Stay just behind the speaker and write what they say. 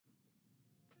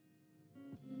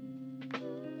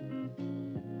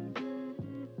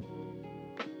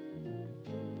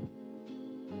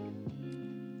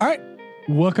All right,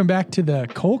 welcome back to the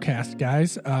Colecast,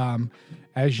 guys.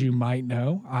 As you might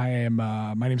know, my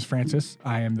name is Francis.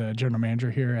 I am the general manager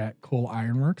here at Cole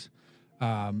Ironworks,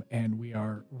 and we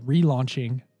are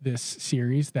relaunching this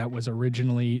series that was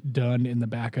originally done in the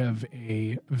back of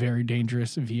a very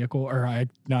dangerous vehicle,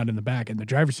 not in the back, in the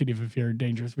driver's seat of a very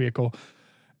dangerous vehicle,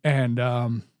 and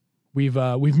we've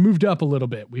moved up a little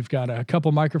bit. We've got a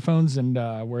couple microphones, and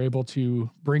we're able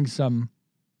to bring some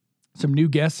new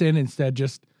guests in instead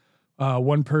just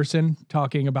one person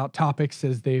talking about topics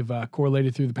as they've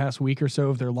correlated through the past week or so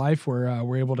of their life, where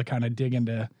we're able to kind of dig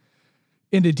into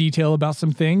detail about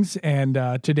some things. And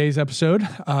today's episode,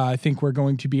 I think we're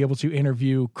going to be able to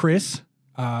interview Chris,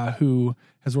 who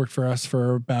has worked for us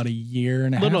for about a year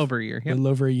and a half. Little over a year. Yep. A little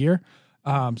over a year.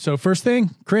 So first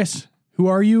thing, Chris, who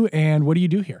are you and what do you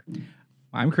do here?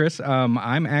 I'm Chris.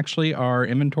 I'm actually our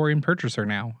inventory and purchaser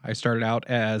now. I started out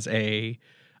as a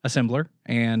assembler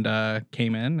and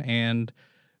came in and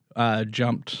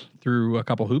jumped through a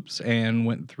couple hoops and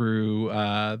went through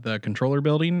the controller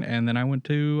building, and then I went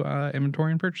to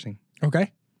inventory and purchasing.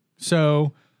 Okay.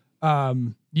 So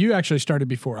you actually started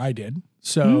before I did.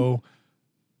 So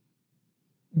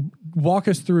walk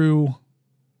us through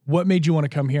what made you want to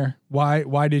come here.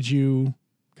 Why did you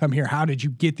come here? How did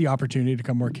you get the opportunity to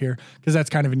come work here? Because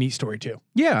that's kind of a neat story too.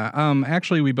 Yeah.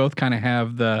 Actually, we both kind of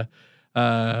have the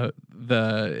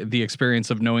experience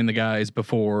of knowing the guys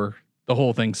before the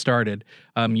whole thing started.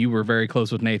 You were very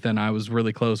close with Nathan. I was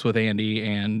really close with Andy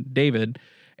and David.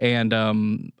 And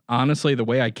honestly, the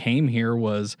way I came here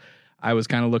was I was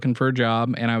kind of looking for a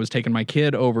job, and I was taking my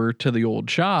kid over to the old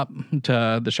shop,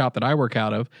 to the shop that I work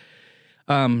out of,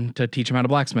 to teach him how to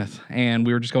blacksmith. And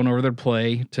we were just going over there to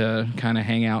play, to kind of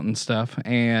hang out and stuff.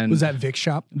 And was that Vic's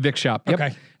shop? Vic's shop. Yep.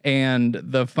 Okay. And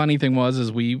the funny thing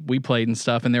was we played and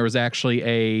stuff, and there was actually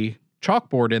a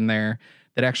chalkboard in there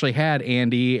that actually had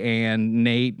Andy and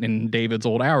Nate and David's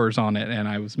old hours on it. And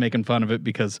I was making fun of it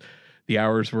because the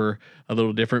hours were a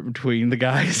little different between the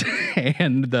guys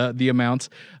and the amounts.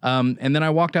 And then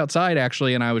I walked outside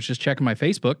actually, and I was just checking my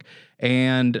Facebook,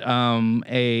 and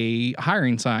a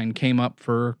hiring sign came up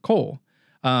for Cole.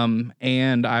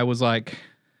 And I was like,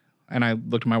 and I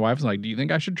looked at my wife and was like, do you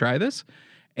think I should try this?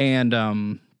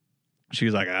 And she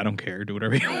was like, I don't care, do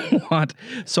whatever you want.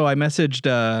 So I messaged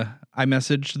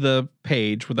the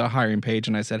page, with the hiring page,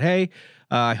 and I said, hey,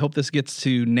 I hope this gets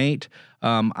to Nate.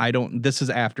 This is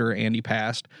after Andy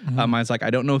passed. Mm-hmm. I was like, I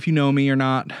don't know if you know me or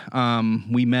not.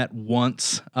 We met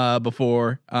once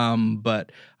before,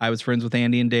 but I was friends with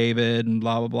Andy and David and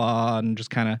blah, blah, blah. And just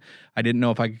kind of, I didn't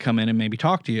know if I could come in and maybe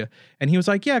talk to you. And he was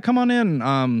like, yeah, come on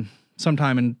in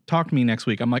sometime and talk to me next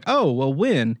week. I'm like, oh, well,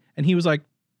 when? And he was like,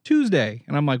 Tuesday.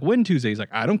 And I'm like, when Tuesday? He's like,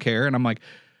 I don't care. And I'm like,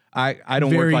 I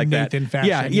don't Very work like Nathan that.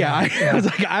 Fashion. Yeah. I was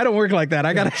like, I don't work like that.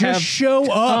 I got to just show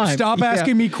up. time. Stop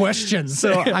asking me questions.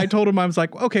 So I told him, I was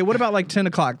like, okay, what about like 10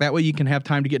 o'clock? That way you can have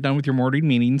time to get done with your morning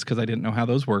meetings, because I didn't know how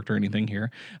those worked or anything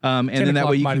here. And then that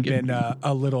way you might can have been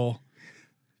a little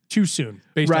too soon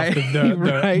based Right. off the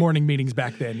Right. morning meetings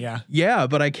back then. Yeah. Yeah,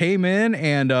 but I came in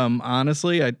and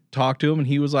honestly, I talked to him, and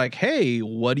he was like, hey,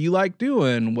 what do you like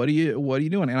doing? What are you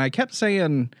doing? And I kept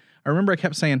saying,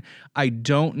 I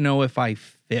don't know if I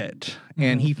fit. Mm-hmm.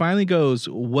 And he finally goes,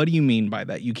 what do you mean by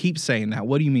that? You keep saying that.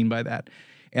 What do you mean by that?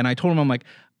 And I told him, I'm like,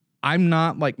 I'm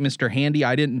not like Mr. Handy.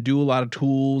 I didn't do a lot of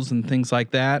tools and things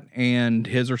like that. And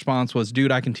his response was,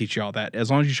 dude, I can teach you all that.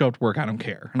 As long as you show up to work, I don't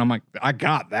care. And I'm like, I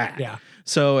got that. Yeah.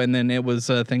 So, and then it was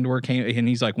a thing to work. And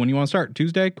he's like, when you want to start?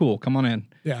 Tuesday? Cool. Come on in.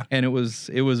 Yeah. And it was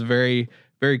very,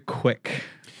 very quick.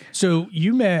 So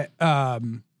you met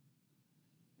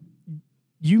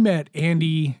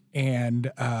Andy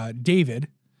and David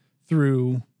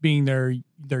through being their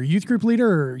youth group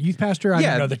leader or youth pastor. I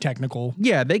don't know the technical.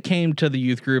 Yeah, they came to the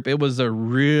youth group. It was a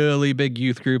really big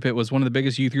youth group. It was one of the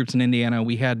biggest youth groups in Indiana.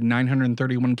 We had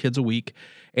 931 kids a week.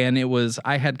 And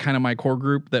I had kind of my core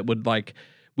group that would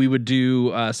we would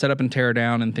do set up and tear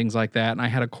down and things like that. And I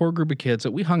had a core group of kids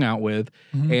that we hung out with,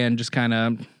 mm-hmm. and just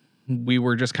we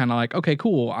were just kind of like, okay,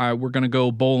 cool. We're going to go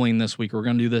bowling this week. We're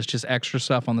going to do this, just extra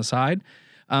stuff on the side.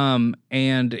 And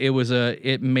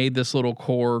it made this little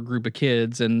core group of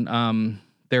kids, and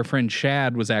their friend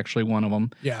Shad was actually one of them.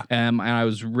 Yeah. And I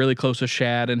was really close with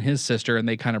Shad and his sister, and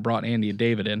they kind of brought Andy and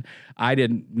David in. I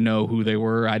didn't know who they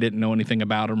were. I didn't know anything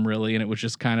about them really. And it was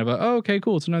just kind of oh, okay,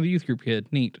 cool. It's another youth group kid.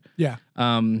 Neat. Yeah.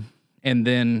 And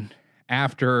then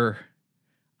after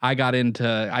I got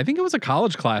into, I think it was a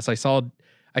college class, I saw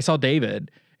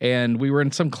David, and we were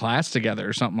in some class together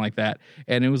or something like that.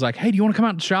 And it was like, hey, do you want to come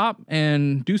out and shop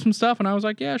and do some stuff? And I was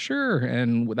like, yeah, sure.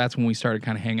 And that's when we started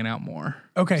kind of hanging out more.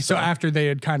 Okay, so after they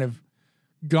had kind of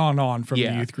gone on from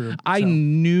the youth group. I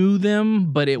knew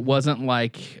them, but it wasn't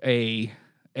like I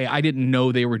didn't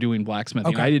know they were doing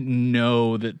blacksmithing. Okay. I didn't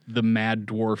know that the Mad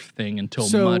Dwarf thing until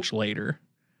much later.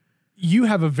 You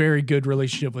have a very good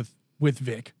relationship with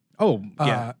Vic. Oh,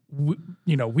 yeah.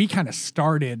 We kind of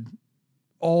started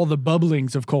all the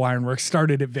bubblings of Cole Ironworks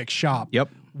started at Vic's shop. Yep.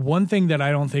 One thing that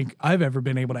I don't think I've ever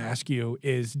been able to ask you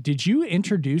is, did you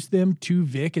introduce them to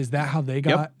Vic? Is that how they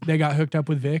got hooked up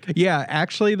with Vic? Yeah,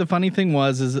 actually, the funny thing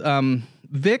was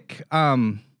Vic.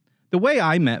 The way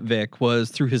I met Vic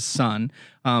was through his son.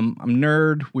 I'm a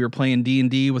nerd. We were playing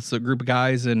D&D with a group of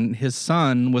guys, and his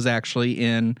son was actually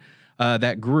in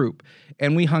that group.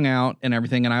 And we hung out and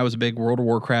everything, and I was a big World of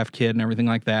Warcraft kid and everything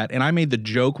like that. And I made the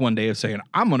joke one day of saying,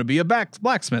 I'm going to be a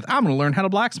blacksmith. I'm going to learn how to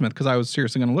blacksmith because I was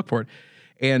seriously going to look for it.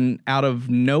 And out of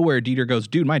nowhere, Dieter goes,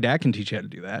 dude, my dad can teach you how to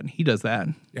do that. And he does that.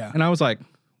 Yeah. And I was like,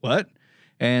 what?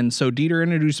 And so Dieter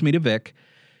introduced me to Vic.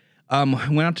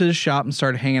 Went out to his shop and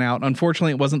started hanging out.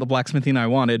 Unfortunately, it wasn't the blacksmithing I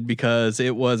wanted because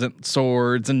it wasn't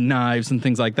swords and knives and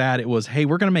things like that. It was, hey,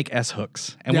 we're going to make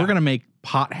S-hooks and we're going to make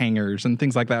pot hangers and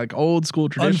things like that, like old school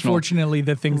traditional. Unfortunately,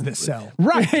 the things that sell.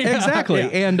 Right, exactly.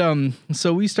 Yeah. And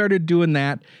so we started doing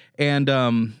that. And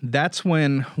that's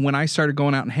when I started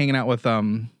going out and hanging out with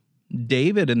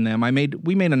David and them.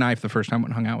 We made a knife the first time I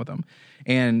went and hung out with them.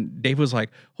 And Dave was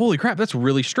like, holy crap, that's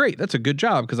really straight. That's a good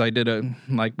job. Cause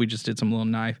we just did some little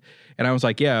knife. And I was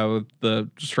like, yeah, with the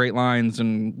straight lines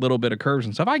and little bit of curves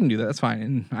and stuff, I can do that. That's fine.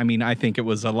 And I mean, I think it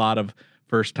was a lot of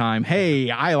first time. Hey,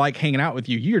 I like hanging out with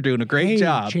you. You're doing a great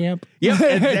job. Champ. Yeah,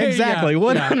 exactly.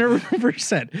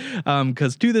 100%.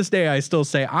 Cause to this day, I still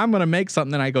say, I'm going to make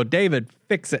something. And I go, David,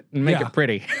 fix it and make it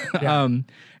pretty.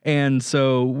 And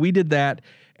so we did that.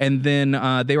 And then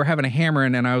they were having a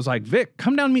hammering, and I was like, Vic,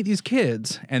 come down and meet these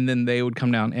kids. And then they would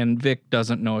come down, and Vic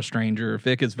doesn't know a stranger.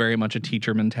 Vic is very much a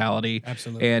teacher mentality.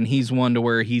 Absolutely. And he's one to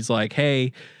where he's like,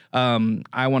 hey,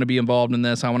 I want to be involved in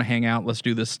this. I want to hang out. Let's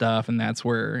do this stuff. And that's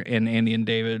where, and Andy and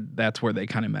David, that's where they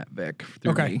kind of met Vic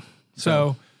through me.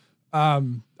 So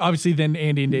obviously then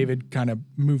Andy and David kind of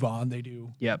move on. They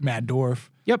do Mad Dwarf.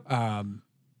 Yep.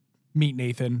 Meet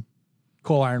Nathan.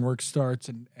 Cole Ironworks starts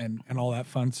and all that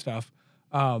fun stuff.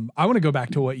 I want to go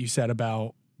back to what you said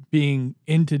about being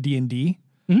into D&D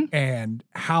and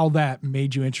how that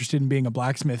made you interested in being a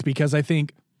blacksmith, because I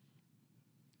think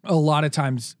a lot of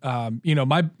times,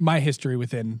 my history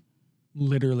within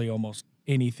literally almost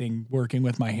anything working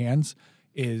with my hands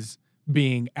is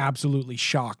being absolutely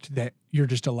shocked that you're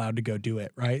just allowed to go do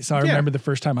it, right? So I remember the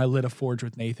first time I lit a forge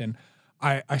with Nathan,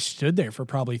 I stood there for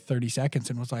probably 30 seconds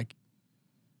and was like,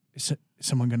 is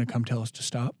someone going to come tell us to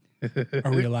stop?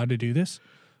 Are we allowed to do this?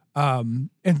 And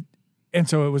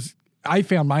so it was, I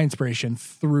found my inspiration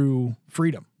through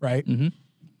freedom, right? Mm-hmm.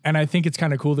 And I think it's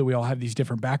kind of cool that we all have these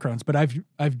different backgrounds, but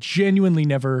I've genuinely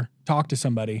never talked to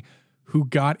somebody who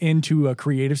got into a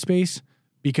creative space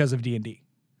because of D&D.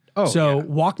 Oh, so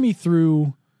walk me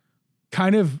through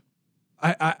kind of,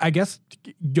 I guess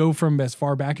go from as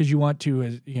far back as you want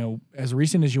to as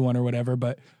recent as you want or whatever,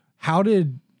 but how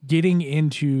did getting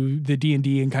into the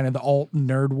D&D and kind of the alt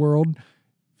nerd world,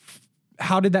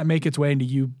 how did that make its way into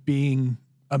you being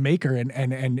a maker and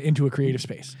into a creative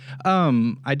space?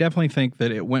 I definitely think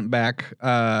that it went back,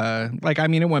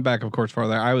 it went back, of course,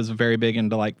 farther. I was very big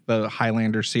into like the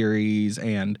Highlander series,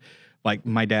 and like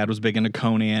my dad was big into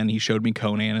Conan. He showed me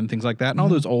Conan and things like that, and all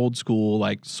those old school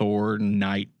like sword and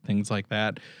knight, things like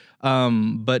that.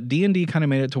 But D&D kind of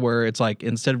made it to where it's like,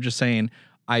 instead of just saying,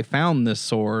 I found this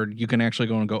sword, you can actually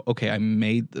go and go, okay, I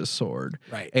made this sword.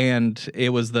 Right. And it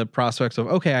was the prospects of,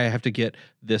 okay, I have to get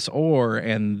this ore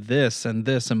and this and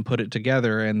put it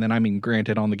together. And then,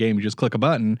 granted, on the game, you just click a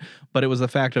button, but it was the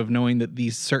fact of knowing that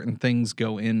these certain things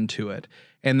go into it.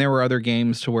 And there were other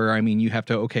games to where, you have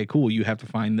to, okay, cool, you have to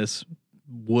find this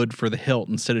wood for the hilt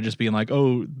instead of just being like,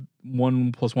 oh,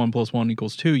 1 + 1 + 1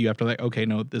 = 2. You have to like, okay,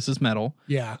 no, this is metal.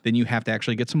 Yeah. Then you have to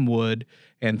actually get some wood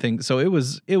and things. So it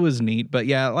was neat. But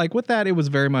yeah, like with that, it was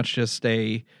very much just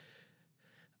I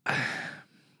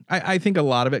think a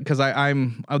lot of it, because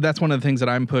that's one of the things that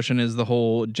I'm pushing is the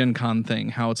whole Gen Con thing,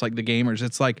 how it's like the gamers.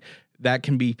 It's like that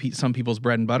can be some people's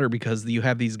bread and butter, because you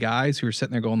have these guys who are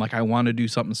sitting there going like, I want to do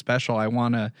something special. I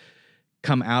want to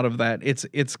come out of that.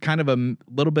 It's kind of a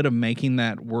little bit of making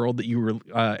that world that you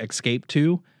escape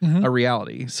to a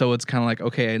reality. So it's kind of like,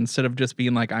 okay, instead of just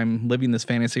being like, I'm living this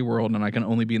fantasy world and I can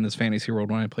only be in this fantasy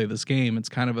world when I play this game, it's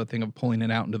kind of a thing of pulling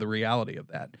it out into the reality of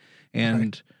that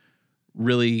and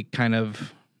really kind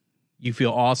of you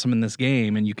feel awesome in this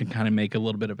game, and you can kind of make a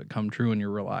little bit of it come true in your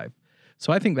real life.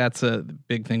 So I think that's a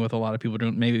big thing with a lot of people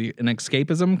doing, maybe an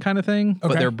escapism kind of thing,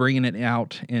 but they're bringing it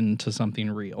out into something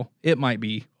real. It might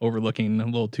be overlooking a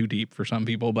little too deep for some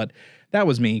people, but that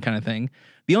was me kind of thing.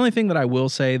 The only thing that I will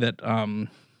say that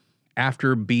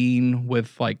after being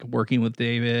with, like, working with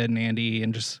David and Andy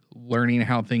and just learning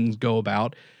how things go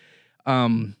about,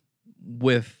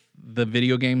 with the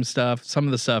video game stuff, some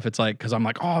of the stuff, it's like, because I'm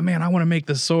like, oh man, I want to make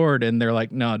this sword, and they're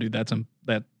like, no, dude, that's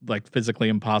like physically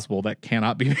impossible. That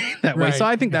cannot be that way. So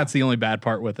I think that's the only bad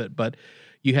part with it. But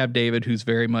you have David, who's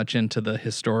very much into the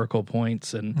historical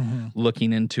points and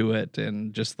looking into it,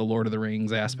 and just the Lord of the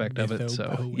Rings aspect of it.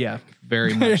 So yeah,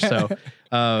 very much so.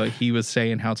 He was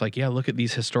saying how it's like, yeah, look at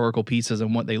these historical pieces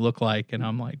and what they look like, and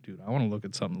I'm like, dude, I want to look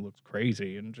at something that looks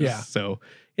crazy, and just so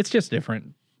it's just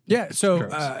different. Yeah.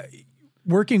 So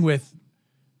working with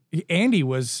Andy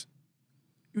was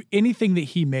anything that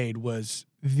he made was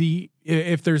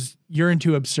you're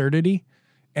into absurdity,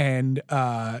 and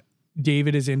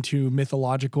David is into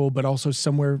mythological, but also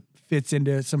somewhere fits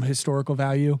into some historical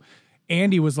value.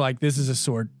 Andy was like, this is a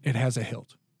sword. It has a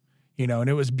hilt, and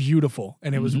it was beautiful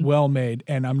and it was well made.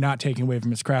 And I'm not taking away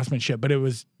from his craftsmanship, but it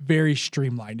was very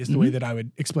streamlined is the way that I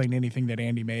would explain anything that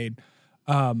Andy made.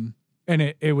 And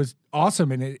it was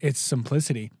awesome in its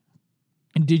simplicity.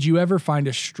 And did you ever find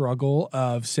a struggle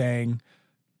of saying,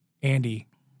 Andy,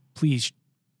 please,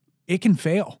 it can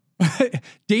fail.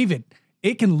 David,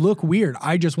 it can look weird.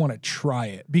 I just want to try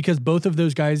it, because both of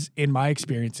those guys, in my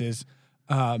experiences,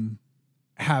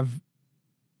 have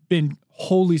been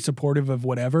wholly supportive of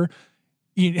whatever.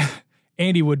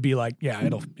 Andy would be like, yeah,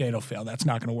 it'll fail. That's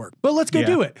not going to work, but let's go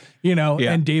do it.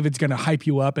 And David's going to hype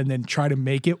you up and then try to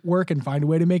make it work and find a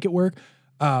way to make it work.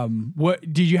 What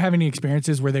did you have any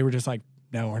experiences where they were just like,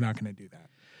 no, we're not going to do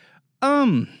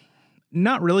that?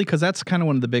 Not really, because that's kind of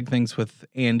one of the big things with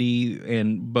Andy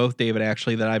and both David,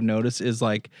 actually, that I've noticed is,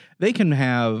 like, they can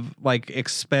have, like,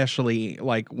 especially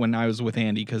like when I was with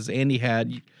Andy, because Andy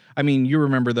had, I mean, you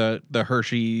remember the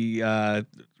Hershey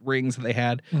rings that they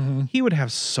had. He would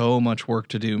have so much work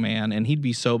to do, man, and he'd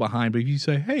be so behind. But if you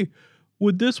say, hey,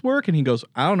 would this work? And he goes,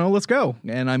 I don't know, let's go.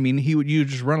 And I mean, you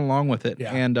just run along with it.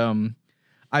 Yeah. And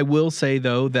I will say,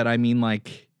 though, that I mean,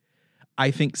 like, I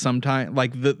think sometimes,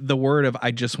 like, the word of I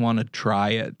just want to try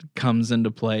it comes into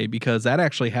play, because that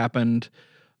actually happened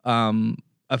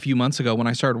a few months ago when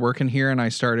I started working here, and I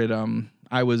started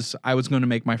I was going to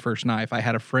make my first knife. I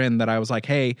had a friend that I was like,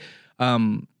 hey,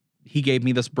 he gave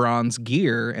me this bronze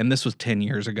gear, and this was 10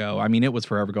 years ago. I mean, it was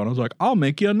forever ago. And I was like, I'll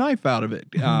make you a knife out of it.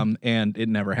 And it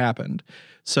never happened.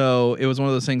 So it was one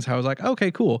of those things how I was like, okay,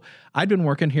 cool. I'd been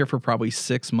working here for probably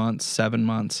 6 months, 7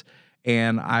 months,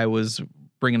 and I was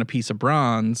bringing a piece of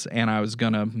bronze, and I was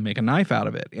going to make a knife out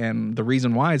of it. And the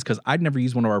reason why is because I'd never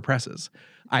used one of our presses.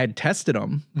 I had tested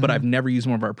them, but I've never used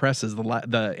one of our presses.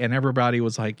 And everybody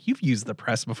was like, you've used the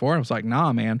press before. And I was like,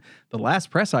 nah, man. The last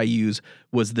press I used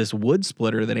was this wood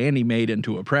splitter that Andy made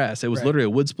into a press. It was literally a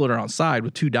wood splitter on side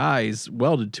with 2 dies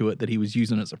welded to it that he was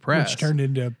using as a press. Which turned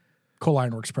into Coal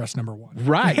Ironworks Press number 1.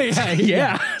 Right.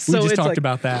 Yeah. So we just talked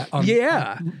about that on,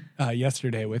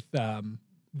 yesterday with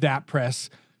that press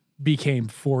became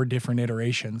 4 different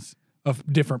iterations of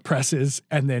different presses,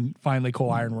 and then finally Coal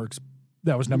Ironworks,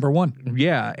 that was number 1.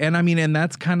 Yeah. And I mean, and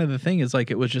that's kind of the thing, is like,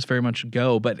 it was just very much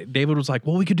go, but David was like,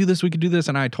 well, we could do this.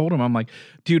 And I told him, I'm like,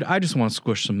 dude, I just want to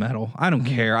squish some metal. I don't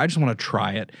care. I just want to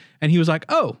try it. And he was like,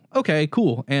 oh, okay,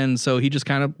 cool. And so he just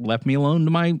kind of left me alone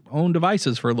to my own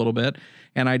devices for a little bit.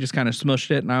 And I just kind of smushed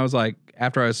it. And I was like,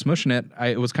 after I was smushing it,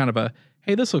 it was kind of a,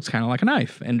 hey, this looks kind of like a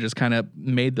knife, and just kind of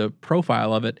made the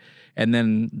profile of it. And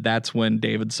then that's when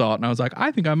David saw it, and I was like,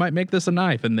 I think I might make this a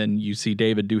knife. And then you see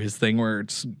David do his thing where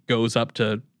it goes up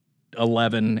to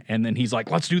 11, and then he's like,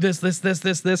 let's do this.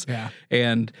 Yeah.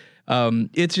 And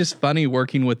it's just funny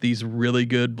working with these really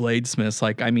good bladesmiths.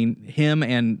 Like, I mean, him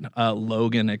and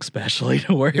Logan especially,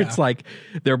 to where it's like,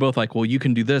 they're both like, well, you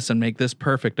can do this and make this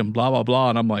perfect and blah, blah, blah.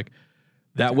 And I'm like,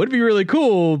 that would be really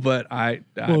cool, but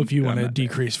if you want to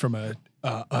decrease from an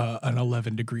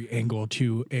 11-degree angle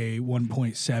to a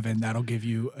 1.7, that'll give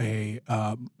you a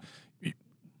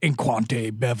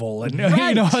Enquante bevel, and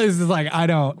it's like I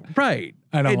don't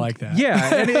like that.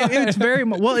 Yeah, and it's very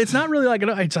well. It's not really like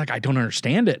it's like I don't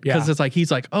understand it, because it's like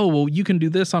he's like, oh well, you can do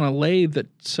this on a lathe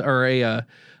or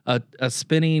a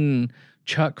spinning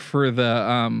chuck for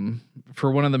the for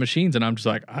one of the machines, and I'm just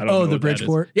like, I don't know. Oh, the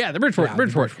Bridgeport? Yeah, the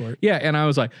Bridgeport. Yeah, and I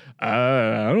was like,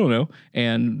 I don't know.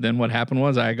 And then what happened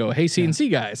was I go, hey, CNC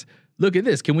guys, look at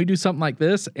this. Can we do something like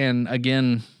this? And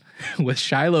again, with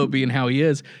Shiloh being how he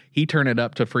is, he turned it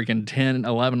up to freaking 10,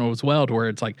 11 as well, to where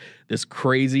it's like this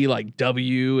crazy like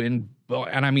W and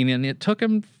I mean, and it took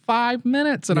him 5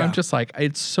 minutes, and I'm just like,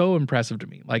 it's so impressive to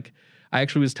me. Like, I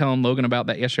actually was telling Logan about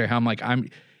that yesterday, how I'm like,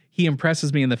 he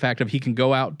impresses me in the fact of he can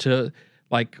go out to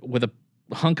like with a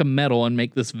hunk of metal and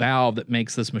make this valve that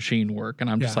makes this machine work, and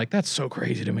I'm just like, that's so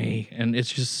crazy to me, and it's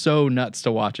just so nuts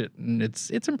to watch it, and it's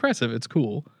impressive, it's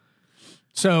cool.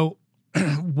 So,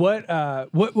 what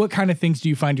kind of things do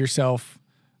you find yourself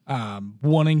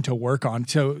wanting to work on?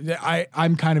 So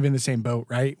I'm kind of in the same boat,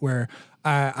 right? Where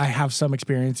I have some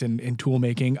experience in tool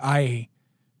making. I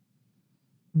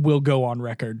will go on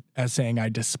record as saying I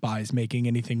despise making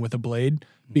anything with a blade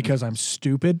because I'm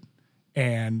stupid.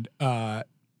 And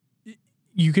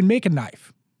you can make a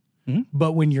knife,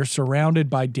 but when you're surrounded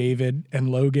by David and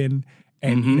Logan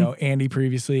and you know Andy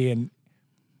previously, and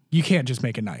you can't just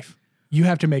make a knife. You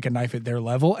have to make a knife at their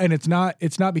level, and it's not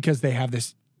because they have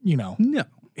this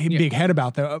big head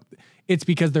about them. It's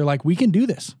because they're like, we can do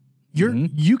this.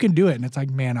 You can do it, and it's like,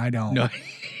 man, I don't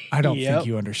think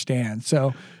you understand.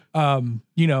 So,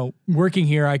 working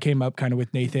here, I came up kind of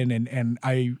with Nathan, and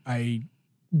I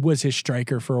was his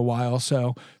striker for a while.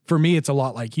 So for me, it's a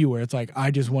lot like you, where it's like,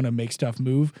 I just want to make stuff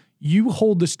move. You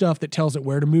hold the stuff that tells it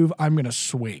where to move. I'm going to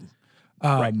swing.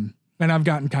 And I've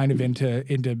gotten kind of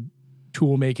into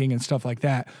tool making and stuff like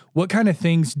that. What kind of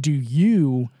things do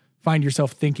you find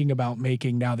yourself thinking about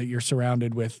making now that you're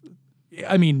surrounded with,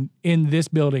 I mean, in this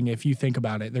building, if you think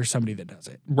about it, there's somebody that does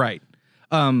it. Right.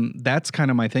 That's kind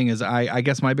of my thing is I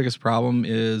guess my biggest problem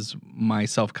is my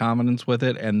self-confidence with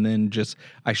it. And then just,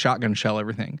 I shotgun shell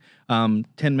everything. 10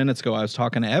 minutes ago, I was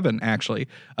talking to Evan actually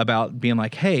about being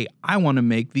like, hey, I want to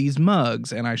make these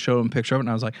mugs. And I showed him a picture of it, and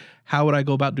I was like, how would I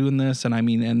go about doing this? And I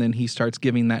mean, and then he starts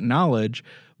giving that knowledge,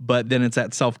 but then it's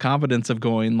that self-confidence of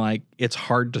going like, it's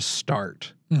hard to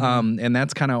start. And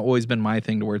that's kind of always been my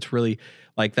thing, to where it's really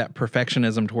like that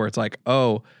perfectionism, to where it's like,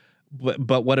 oh,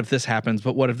 but what if this happens?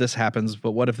 But what if this happens?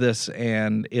 But what if this?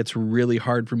 And it's really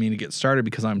hard for me to get started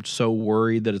because I'm so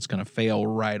worried that it's going to fail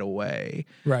right away.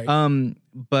 Right.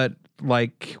 But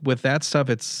like with that stuff,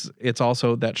 it's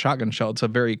also that shotgun shell. It's a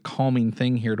very calming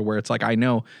thing here, to where it's like, I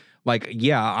know, like,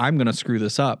 yeah, I'm going to screw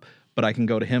this up, but I can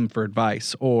go to him for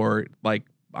advice. Or like,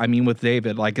 I mean, with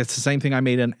David, like, it's the same thing. I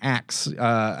made an axe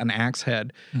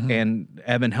head, and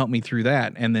Evan helped me through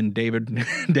that. And then David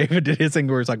did his thing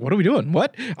where it's like, what are we doing?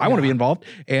 What? I want to be involved.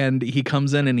 And he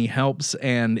comes in and he helps,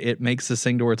 and it makes this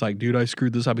thing to where it's like, dude, I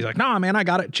screwed this up. He's like, nah, man, I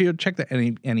got it. Check that.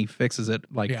 And he fixes it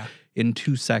like in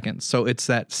 2 seconds. So it's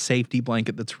that safety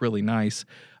blanket that's really nice.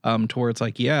 To where it's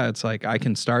like, it's like I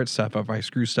can start stuff. If I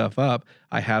screw stuff up,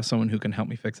 I have someone who can help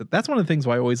me fix it. That's one of the things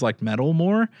why I always liked metal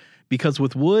more, because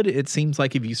with wood, it seems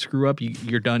like if you screw up,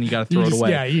 you're done. You got to throw it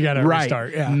away. Yeah, you got to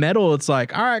restart. Yeah. Metal, it's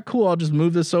like, all right, cool. I'll just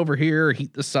move this over here,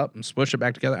 heat this up, and smush it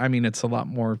back together. I mean, it's a lot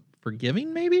more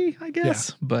forgiving, maybe, I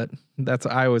guess. Yeah. But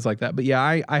I always like that. But yeah,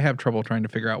 I have trouble trying to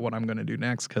figure out what I'm going to do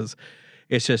next, because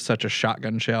it's just such a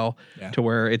shotgun shell to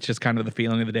where it's just kind of the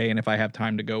feeling of the day, and if I have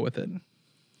time to go with it.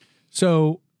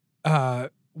 So,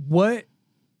 what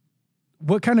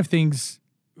kind of things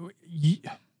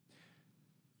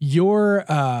you're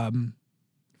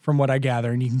from what I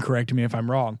gather, and you can correct me if I'm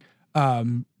wrong,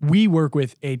 we work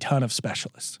with a ton of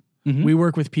specialists. We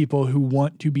work with people who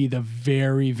want to be the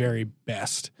very, very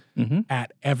best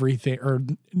at everything, or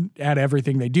at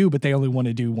everything they do, but they only want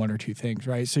to do one or two things,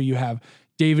 right? So you have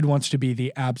David wants to be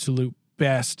the absolute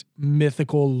best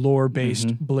mythical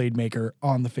lore-based blade maker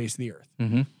on the face of the earth.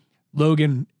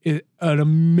 Logan is an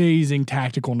amazing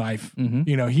tactical knife.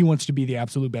 You know, he wants to be the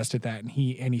absolute best at that, and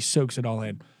he soaks it all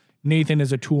in. Nathan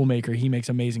is a tool maker. He makes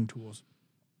amazing tools.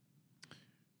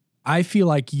 I feel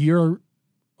like you're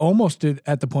almost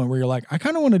at the point where you're like, I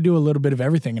kind of want to do a little bit of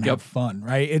everything and have fun,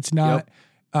 right? It's not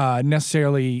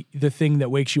necessarily the thing that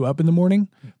wakes you up in the morning,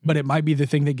 but it might be the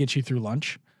thing that gets you through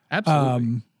lunch.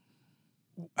 Absolutely.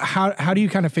 How do you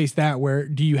kind of face that? Where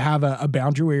do you have a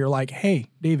boundary where you're like, hey,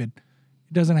 David,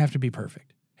 it doesn't have to be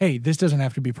perfect. Hey, this doesn't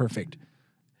have to be perfect.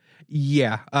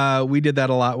 Yeah. We did that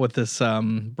a lot with this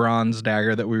bronze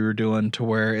dagger that we were doing, to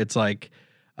where it's like,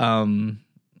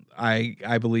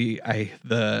 I believe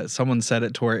someone said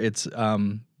it to where it's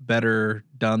better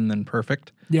done than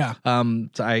perfect. Yeah.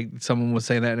 Someone was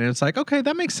saying that, and it's like, okay,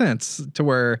 that makes sense, to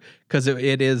where, because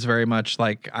it is very much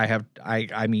like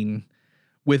I mean,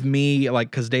 with me, like,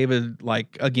 because David,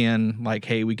 like, again, like,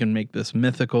 hey, we can make this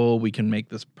mythical, we can make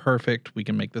this perfect, we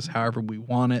can make this however we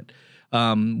want it.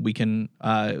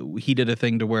 He did a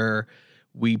thing to where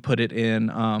we put it in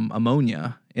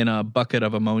ammonia, in a bucket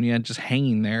of ammonia, just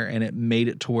hanging there, and it made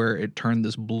it to where it turned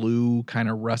this blue kind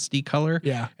of rusty color.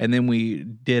 Yeah. And then we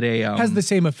did a has the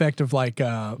same effect of like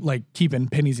keeping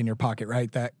pennies in your pocket,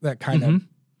 right? That kind of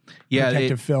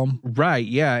protective film. Right,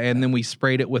 yeah. And then we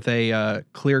sprayed it with a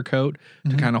clear coat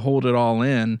to kind of hold it all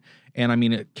in. And I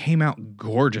mean, it came out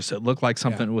gorgeous. It looked like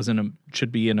something that was should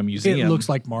be in a museum. It looks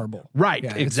like marble. Right,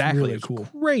 yeah, exactly. It's really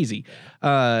cool. Crazy.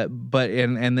 But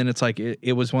and then it's like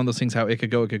it was one of those things how it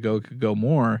could go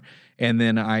more. And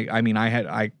then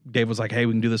Dave was like, hey,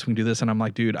 we can do this. And I'm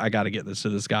like, dude, I got to get this to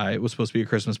this guy. It was supposed to be a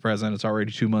Christmas present. It's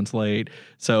already 2 months late.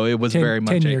 So it was very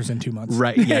much 10 years and 2 months.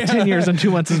 Right. Yeah. 10 years and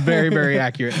 2 months is very, very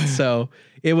accurate. So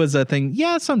it was a thing.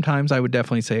 Yeah. Sometimes I would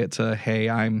definitely say it's hey,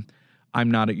 I'm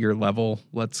not at your level.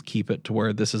 Let's keep it to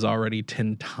where this is already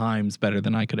 10 times better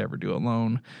than I could ever do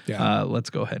alone. Yeah. Let's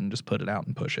go ahead and just put it out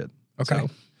and push it. Okay.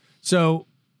 So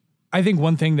I think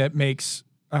one thing that makes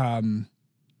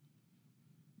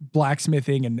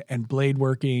blacksmithing and blade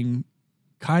working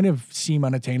kind of seem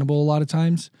unattainable a lot of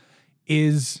times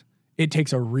is it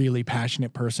takes a really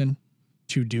passionate person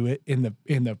to do it in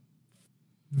the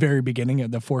very beginning,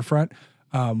 at the forefront.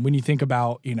 When you think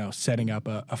about, setting up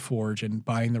a forge and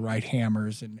buying the right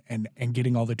hammers and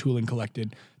getting all the tooling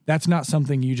collected, that's not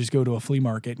something you just go to a flea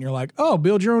market and you're like, oh,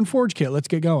 build your own forge kit. Let's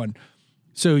get going.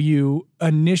 So you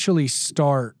initially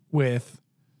start with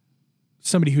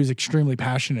somebody who's extremely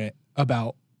passionate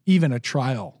about even a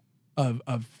trial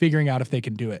of figuring out if they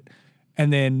can do it.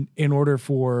 And then in order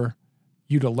for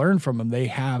you to learn from them, they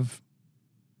have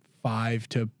 5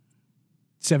 to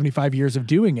 75 years of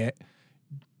doing it.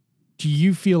 Do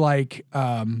you feel like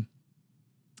kind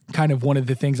of one of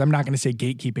the things, I'm not going to say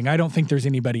gatekeeping. I don't think there's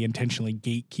anybody intentionally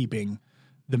gatekeeping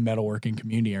the metalworking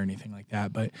community or anything like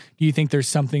that. But do you think there's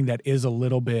something that is a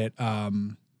little bit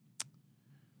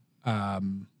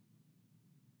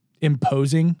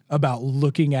imposing about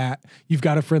looking at, you've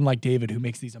got a friend like David who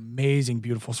makes these amazing,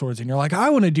 beautiful swords, and you're like,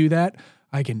 I want to do that.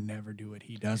 I can never do what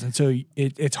he does. And so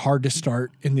it's hard to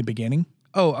start in the beginning.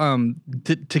 Oh,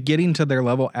 to getting to their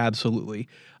level, absolutely.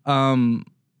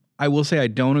 I will say I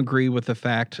don't agree with the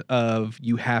fact of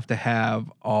you have to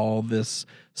have all this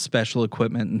special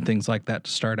equipment and things like that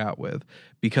to start out with.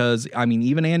 Because, I mean,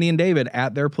 even Andy and David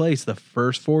at their place, the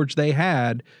first forge they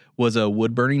had was a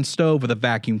wood-burning stove with a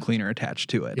vacuum cleaner attached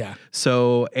to it. Yeah.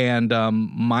 So, and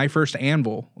my first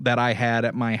anvil that I had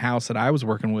at my house that I was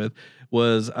working with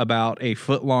was about a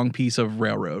foot-long piece of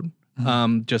railroad.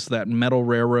 Just that metal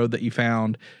railroad that you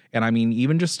found. And I mean,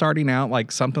 even just starting out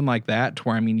like something like that to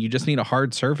where, I mean, you just need a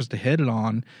hard surface to hit it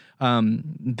on.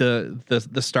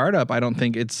 The startup, I don't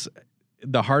think it's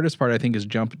the hardest part. I think is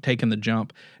taking the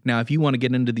jump. Now, if you want to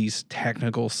get into these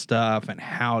technical stuff and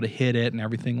how to hit it and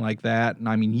everything like that, and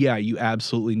I mean, yeah, you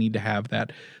absolutely need to have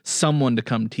that someone to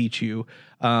come teach you.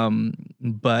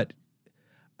 But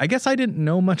I guess I didn't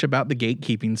know much about the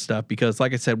gatekeeping stuff because,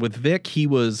 like I said, with Vic, he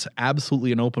was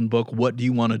absolutely an open book. What do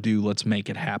you want to do? Let's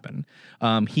make it happen.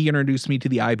 He introduced me to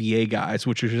the IBA guys,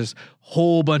 which was just a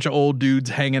whole bunch of old dudes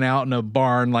hanging out in a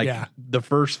barn. Like the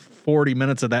first 40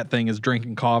 minutes of that thing is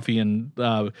drinking coffee and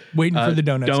waiting for the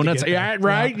donuts. Donuts, yeah,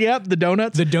 right? Yeah. Yep, the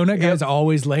donuts. The donut guy's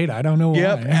always late. I don't know why.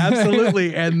 Yep,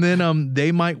 absolutely. And then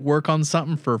they might work on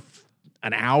something for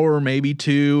an hour, maybe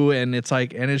 2, and it's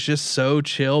like, and it's just so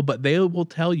chill, but they will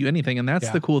tell you anything. And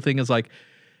that's the cool thing is like,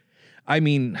 I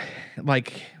mean,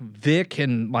 like Vic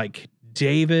and like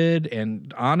David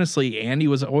and honestly, Andy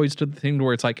was always to the thing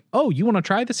where it's like, oh, you want to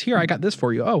try this? Here, I got this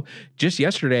for you. Oh, just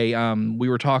yesterday, we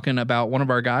were talking about one of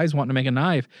our guys wanting to make a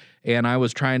knife, and I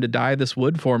was trying to dye this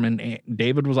wood for him, and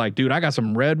David was like, dude, I got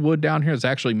some red wood down here. It's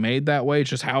actually made that way.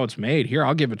 It's just how it's made. Here,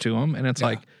 I'll give it to him. And it's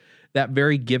like, that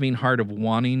very giving heart of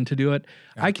wanting to do it.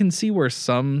 Yeah. I can see where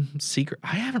some secret,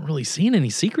 I haven't really seen any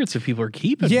secrets that people are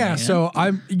keeping. Yeah. Man. So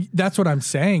that's what I'm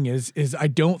saying is I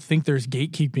don't think there's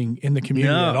gatekeeping in the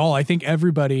community at all. I think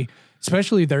everybody,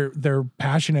 especially they're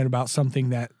passionate about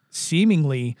something that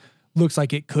seemingly looks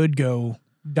like it could go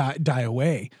die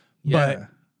away. Yeah.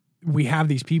 But we have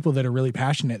these people that are really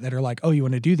passionate that are like, oh, you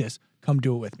want to do this? Come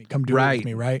do it with me. Come do it with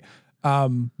me. Right.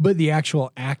 But the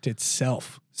actual act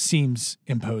itself seems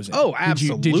imposing. Oh,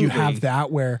 absolutely. Did you have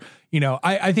that where,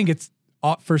 I think it's,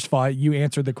 first of all, you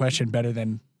answered the question better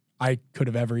than I could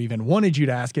have ever even wanted you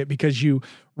to ask it because you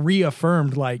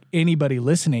reaffirmed like anybody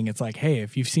listening. It's like, hey,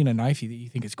 if you've seen a knife that you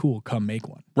think is cool, come make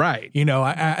one. Right.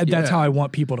 That's how I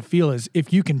want people to feel is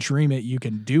if you can dream it, you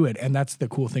can do it. And that's the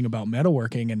cool thing about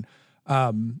metalworking. And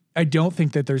I don't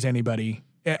think that there's anybody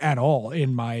at all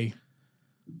in my,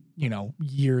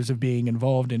 years of being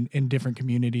involved in different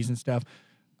communities and stuff.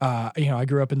 I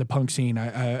grew up in the punk scene.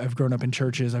 I've grown up in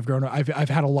churches. I've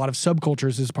had a lot of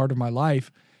subcultures as part of my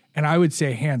life. And I would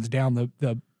say hands down,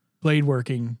 the blade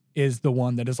working is the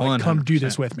one that is like, 100%. Come do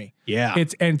this with me. Yeah.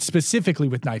 And specifically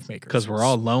with knife makers. Because we're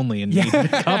all lonely and need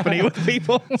company with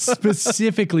people.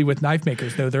 Specifically with knife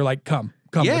makers, though, they're like, come,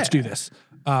 let's do this.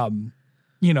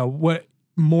 What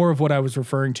more of what I was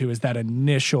referring to is that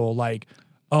initial like,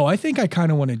 oh, I think I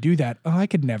kind of want to do that. Oh, I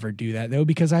could never do that though,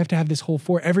 because I have to have this whole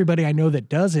forge. Everybody I know that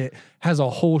does it has a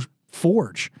whole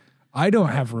forge. I don't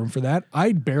have room for that.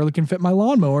 I barely can fit my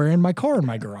lawnmower in my car in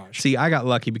my garage. See, I got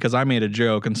lucky because I made a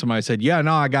joke and somebody said, yeah,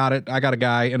 no, I got it. I got a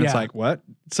guy. And it's like, what?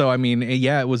 So, I mean,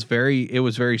 yeah, it was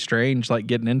very strange, like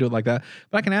getting into it like that.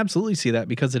 But I can absolutely see that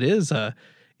because it is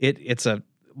it's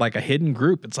like a hidden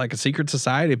group. It's like a secret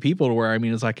society of people to where, I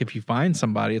mean, it's like if you find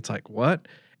somebody, it's like, what?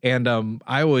 And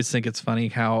I always think it's funny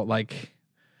how like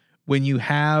when you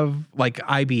have like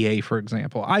IBA, for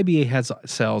example, IBA has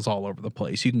sales all over the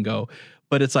place. You can go,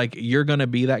 but it's like you're going to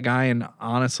be that guy. And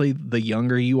honestly, the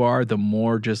younger you are, the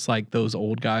more just like those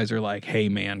old guys are like, hey,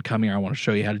 man, come here. I want to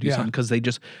show you how to do something because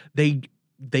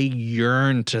they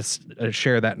yearn to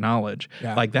share that knowledge.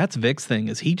 Yeah. Like that's Vic's thing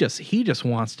is he just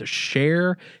wants to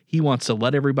share. He wants to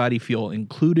let everybody feel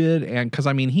included. And because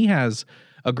I mean, he has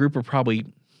a group of probably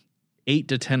 8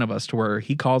 to 10 of us to where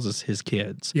he calls us his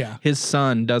kids. Yeah. His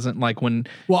son doesn't like when.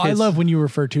 Well, I love when you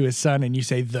refer to his son and you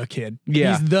say the kid.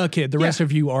 Yeah. He's the kid. The rest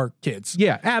of you are kids.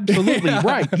 Yeah, absolutely.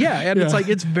 Right. Yeah. And it's like,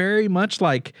 it's very much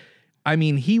like, I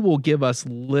mean, he will give us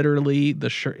literally the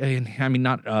shirt. And I mean,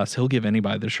 not us. He'll give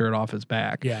anybody the shirt off his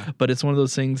back. Yeah. But it's one of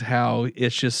those things how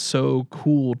it's just so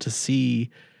cool to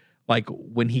see like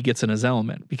when he gets in his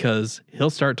element because he'll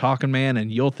start talking, man,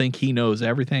 and you'll think he knows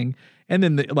everything. And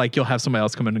then like you'll have somebody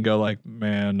else come in and go like,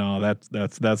 man, no, that's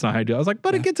not how you do it. I was like,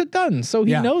 but it gets it done. So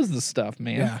he knows the stuff,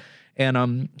 man. Yeah.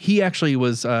 And he actually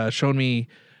was showing me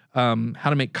how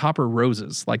to make copper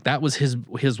roses. Like that was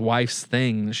his wife's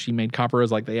thing. She made copper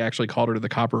rose. Like they actually called her the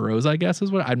copper rose, I guess is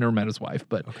what I've never met his wife,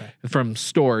 but from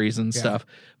stories and stuff.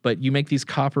 But you make these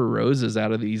copper roses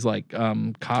out of these like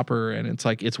copper, and it's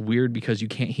like it's weird because you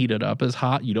can't heat it up as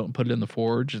hot. You don't put it in the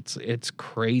forge. It's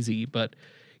crazy, but.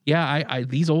 Yeah, I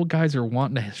these old guys are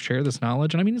wanting to share this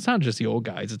knowledge. And I mean, it's not just the old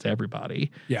guys, it's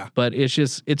everybody. Yeah. But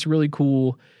it's really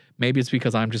cool. Maybe it's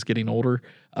because I'm just getting older.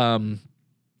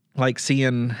 Like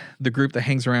seeing the group that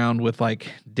hangs around with like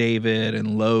David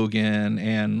and Logan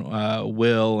and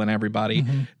Will and everybody,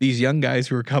 these young guys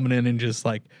who are coming in and just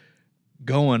like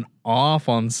going off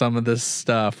on some of this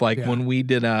stuff. Like when we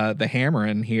did the hammer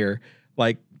in here,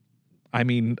 like, I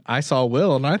mean, I saw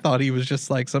Will and I thought he was just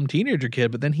like some teenager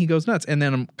kid, but then he goes nuts. And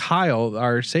then Kyle,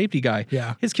 our safety guy,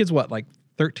 his kid's what, like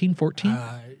 13, 14?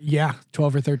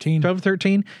 12 or 13. 12 or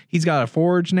 13. He's got a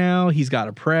forge now. He's got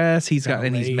a press. He's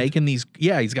making these,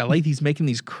 he's got lathe. He's making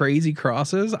these crazy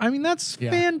crosses. I mean, that's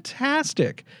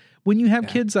fantastic. When you have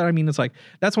kids that, I mean, it's like,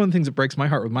 that's one of the things that breaks my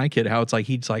heart with my kid, how it's like,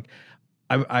 he's like,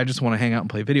 I just want to hang out and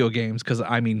play video games. Cause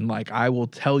I mean, like, I will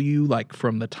tell you, like,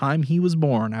 from the time he was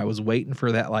born, I was waiting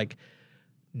for that, like,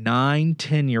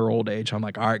 9-10-year-old age. I'm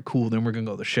like, all right, cool. Then we're gonna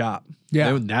go to the shop.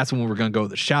 Yeah, then that's when we're gonna go to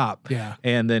the shop. Yeah,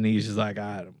 and then he's just like,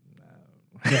 I don't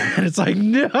know. Yeah, and it's like,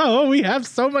 no, we have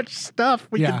so much stuff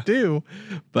we can do.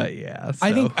 But yeah, so.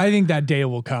 I think that day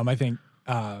will come. I think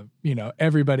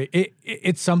everybody.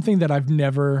 It's something that I've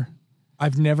never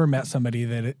met somebody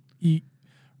that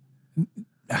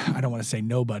I don't want to say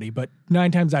nobody, but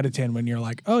 9 times out of 10, when you're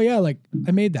like, oh yeah, like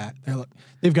I made that,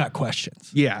 they've got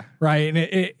questions. Yeah, right. And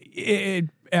it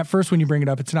at first when you bring it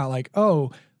up, it's not like, oh,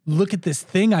 look at this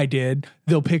thing I did.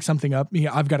 They'll pick something up.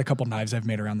 I've got a couple knives I've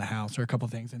made around the house or a couple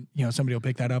things, and somebody will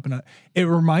pick that up, and it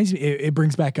reminds me. It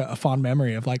brings back a fond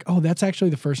memory of like, oh, that's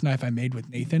actually the first knife I made with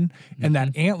Nathan, and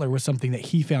that antler was something that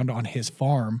he found on his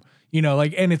farm.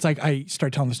 And it's like I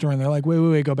start telling the story, and they're like,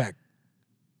 wait, go back.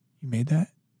 You made that?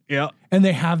 Yeah. And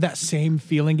they have that same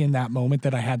feeling in that moment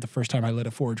that I had the first time I lit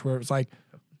a forge, where it was like,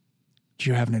 do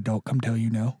you have an adult come tell you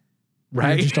no?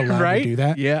 Right. You're just allowed to do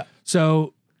that. Yeah.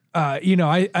 So, I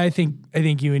think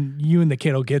you and the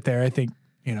kid will get there. I think,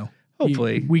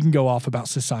 hopefully we can go off about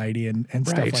society and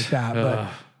stuff like that.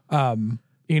 But,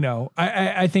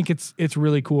 I think it's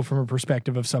really cool from a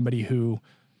perspective of somebody who,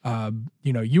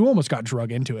 you almost got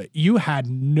drug into it. You had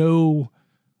no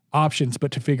options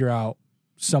but to figure out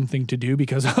something to do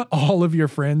because all of your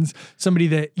friends, somebody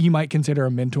that you might consider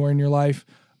a mentor in your life,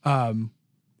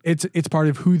 it's part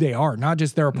of who they are. Not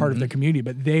just they're a part of the community,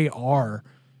 but they are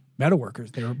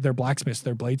metalworkers. They're blacksmiths.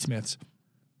 They're bladesmiths.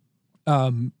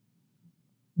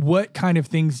 What kind of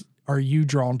things are you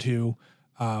drawn to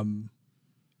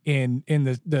in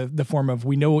the form of,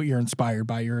 we know what you're inspired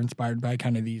by. You're inspired by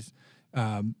kind of these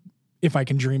if I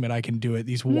can dream it, I can do it.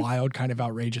 These wild kind of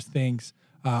outrageous things.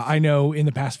 I know in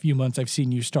the past few months, I've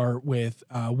seen you start with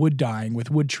wood dyeing,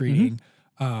 with wood treating.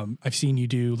 I've seen you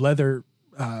do leather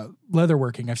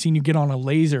working. I've seen you get on a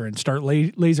laser and start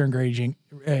laser engraving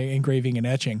and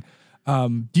etching.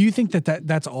 Do you think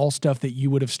that's all stuff that you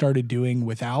would have started doing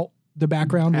without the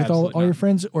background with all your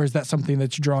friends? Or is that something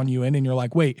that's drawn you in and you're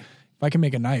like, wait, if I can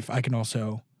make a knife, I can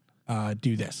also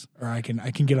do this, or I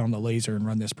can get on the laser and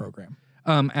run this program?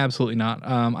 Absolutely not.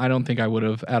 I don't think I would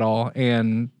have at all.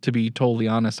 And to be totally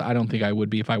honest, I don't think I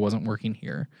would be if I wasn't working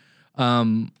here.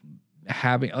 Again,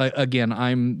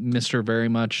 I'm Mr. very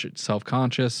much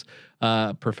self-conscious,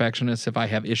 perfectionist. If I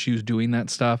have issues doing that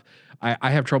stuff,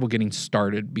 I have trouble getting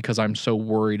started because I'm so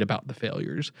worried about the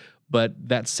failures. But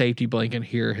that safety blanket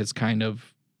here has kind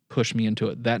of pushed me into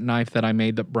it. That knife that I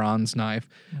made, the bronze knife,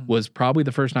 was probably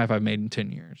the first knife I've made in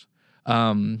 10 years.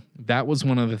 That was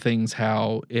one of the things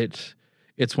how it's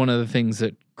one of the things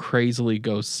that crazily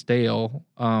goes stale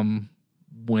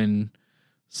when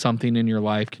something in your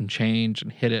life can change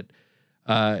and hit it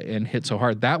and hit so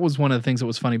hard. That was one of the things that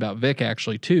was funny about Vic,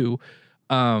 actually, too.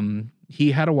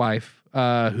 He had a wife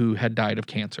who had died of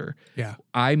cancer. Yeah.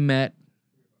 I met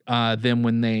them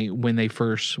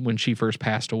when she first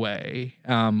passed away.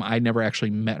 I never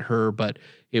actually met her, but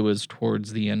it was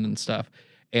towards the end and stuff.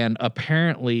 And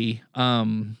apparently,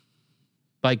 Dieter,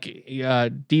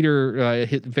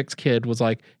 Vic's kid, was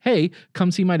like, "Hey,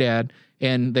 come see my dad,"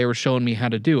 and they were showing me how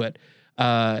to do it.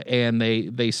 And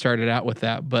they started out with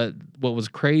that. But what was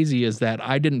crazy is that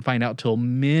I didn't find out till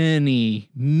many,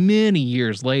 many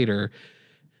years later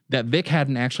that Vic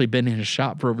hadn't actually been in his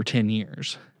shop for over 10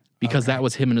 years because that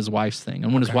was him and his wife's thing.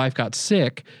 And when his wife got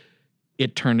sick,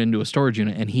 it turned into a storage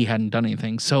unit and he hadn't done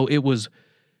anything. So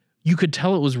you could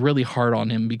tell it was really hard on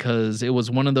him because it was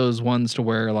one of those ones to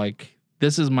where, like,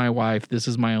 this is my wife. This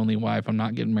is my only wife. I'm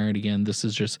not getting married again.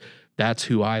 That's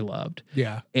who I loved.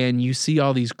 Yeah. And you see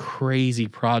all these crazy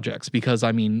projects because,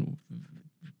 I mean,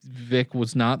 Vic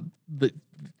was not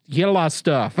he had a lot of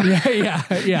stuff.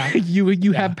 Yeah.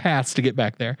 You have paths to get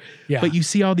back there. Yeah. But you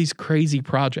see all these crazy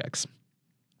projects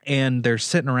and they're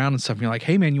sitting around and stuff. And you're like,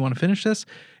 "Hey man, you want to finish this?"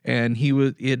 And it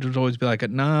would always be like,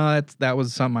 "No, that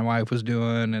was something my wife was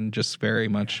doing," and just very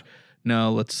much,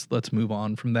 "No, let's move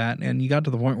on from that." And you got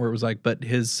to the point where it was like, but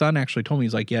his son actually told me,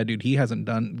 he's like, "Yeah, dude, he hasn't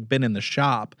been in the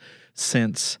shop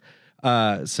since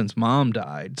mom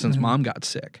died, since mom got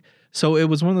sick." So it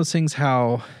was one of those things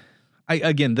how,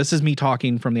 again, this is me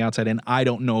talking from the outside, and I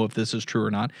don't know if this is true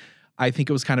or not. I think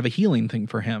it was kind of a healing thing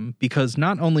for him because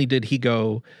not only did he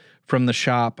go from the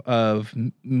shop of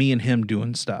me and him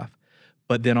doing stuff,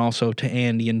 but then also to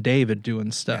Andy and David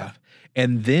doing stuff. Yeah.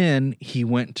 And then he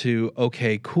went to,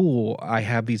 okay, cool, I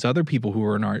have these other people who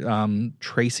are in art.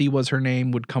 Tracy was her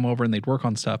name, would come over and they'd work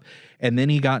on stuff. And then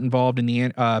he got involved in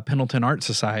the Pendleton Art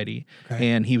Society,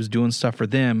 and he was doing stuff for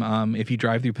them. If you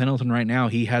drive through Pendleton right now,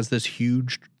 he has this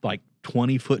huge, like,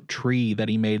 20-foot tree that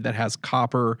he made that has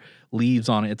copper leaves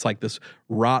on it. It's like this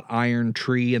wrought iron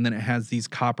tree, and then it has these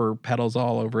copper petals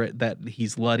all over it that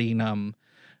he's letting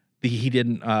he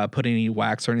didn't put any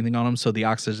wax or anything on them, so the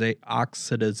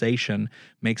oxidization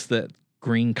makes the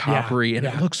green coppery, and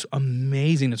it looks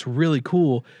amazing. It's really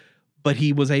cool, but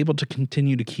he was able to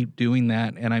continue to keep doing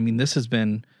that, and I mean, this has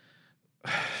been,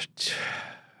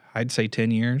 I'd say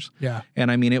 10 years. Yeah.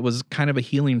 And I mean, it was kind of a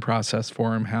healing process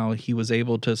for him, how he was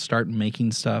able to start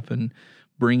making stuff and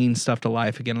bringing stuff to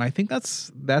life again. And I think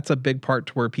that's a big part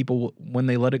to where people, when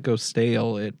they let it go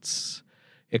stale, it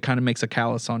kind of makes a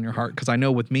callus on your heart. Because I know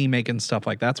with me making stuff,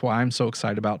 like, that's why I'm so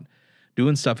excited about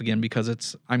doing stuff again,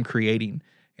 because I'm creating.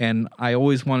 And I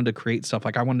always wanted to create stuff.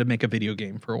 Like, I wanted to make a video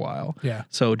game for a while. Yeah.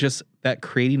 So just that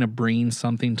creating of bringing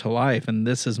something to life, and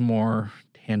this is more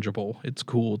tangible. It's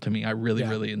cool to me. I really,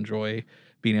 really enjoy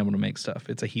being able to make stuff.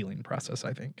 It's a healing process,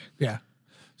 I think. Yeah.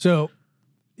 So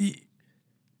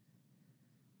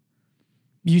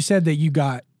you said that you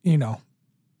got,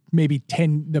 maybe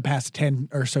the past 10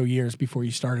 or so years before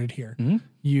you started here,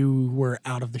 you were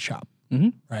out of the shop,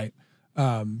 right?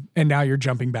 And now you're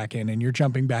jumping back in, and you're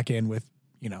jumping back in with,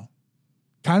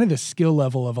 kind of the skill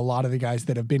level of a lot of the guys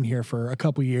that have been here for a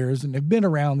couple years and have been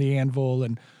around the anvil.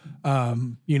 And,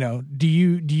 do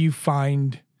you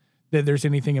find that there's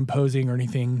anything imposing or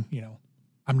anything,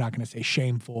 I'm not going to say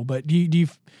shameful, but do you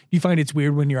find it's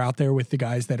weird when you're out there with the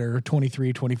guys that are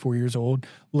 23, 24 years old,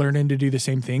 learning to do the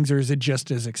same things, or is it just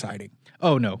as exciting?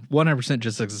 Oh no, 100%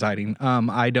 just as exciting.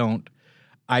 I don't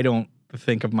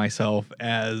think of myself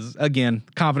as, again,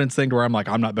 confidence thing to where I'm like,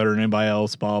 I'm not better than anybody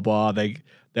else, blah, blah.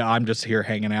 I'm just here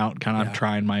hanging out, kind of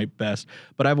trying my best.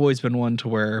 But I've always been one to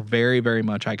where very, very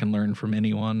much I can learn from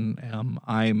anyone.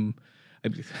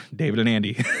 David and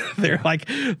Andy,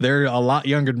 they're a lot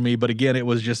younger than me, but again, it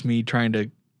was just me trying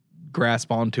to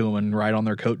grasp onto them and ride on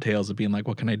their coattails of being like,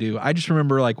 what can I do? I just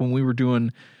remember like when we were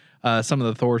doing some of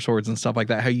the Thor swords and stuff like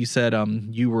that, how you said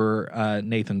you were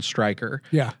Nathan Stryker.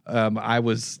 Yeah. I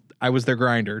was their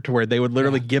grinder, to where they would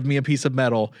literally give me a piece of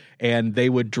metal and they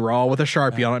would draw with a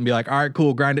Sharpie on it and be like, all right,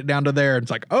 cool, grind it down to there. And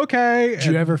it's like, okay.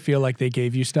 Do you ever feel like they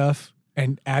gave you stuff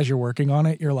and as you're working on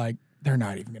it, you're like, they're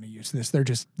not even going to use this.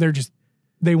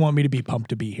 They want me to be pumped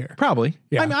to be here. Probably.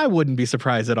 Yeah. I mean, I wouldn't be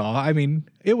surprised at all. I mean,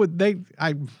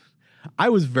 I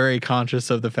was very conscious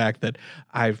of the fact that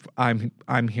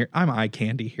I'm here. I'm eye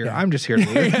candy here. Yeah. I'm just here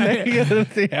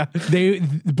to yeah. They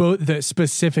both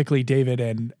specifically David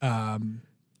and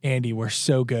Andy were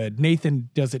so good. Nathan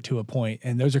does it to a point,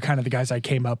 and those are kind of the guys I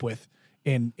came up with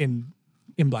in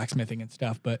blacksmithing and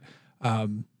stuff. But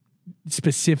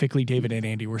specifically David and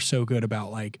Andy were so good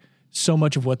about like so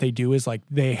much of what they do is like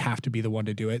they have to be the one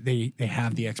to do it. They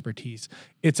have the expertise.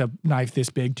 It's a knife this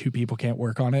big, 2 people can't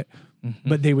work on it,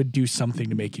 but they would do something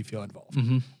to make you feel involved.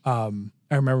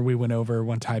 I remember we went over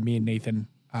one time, me and Nathan,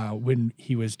 when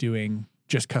he was doing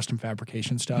just custom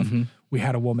fabrication stuff. We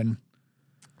had a woman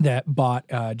that bought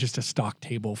just a stock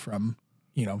table from,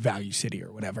 Value City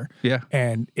or whatever. Yeah.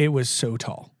 And it was so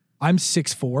tall. I'm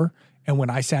 6'4", and when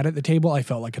I sat at the table, I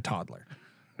felt like a toddler.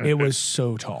 It was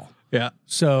so tall. Yeah.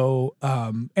 So,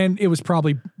 and it was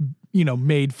probably,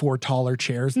 made for taller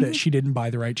chairs that she didn't buy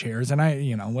the right chairs. And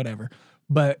I, whatever.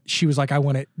 But she was like, I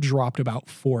want it dropped about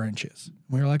 4 inches.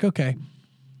 We were like, okay.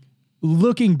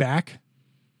 Looking back,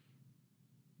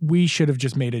 we should have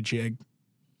just made a jig,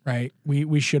 right?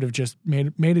 We should have just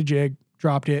made a jig,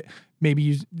 dropped it, maybe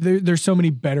use, there's so many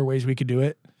better ways we could do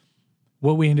it.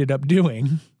 What we ended up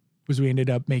doing was we ended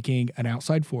up making an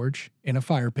outside forge in a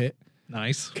fire pit.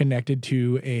 Nice. Connected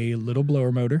to a little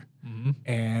blower motor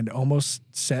and almost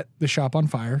set the shop on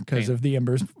fire because of the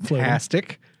embers floating.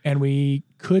 Fantastic. And we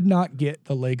could not get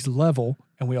the legs level,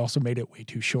 and we also made it way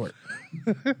too short.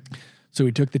 So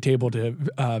we took the table to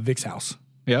Vic's house.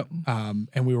 Yep.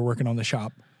 And we were working on the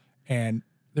shop. And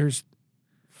there's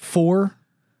 4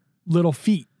 little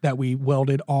feet that we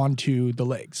welded onto the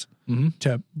legs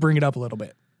to bring it up a little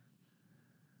bit.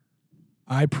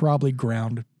 I probably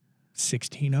ground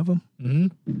 16 of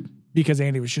them because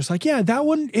Andy was just like, yeah, that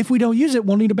one, if we don't use it,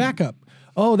 we'll need a backup.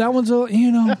 Oh, that one's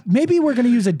maybe we're going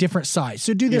to use a different size.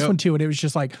 So do this one too. And it was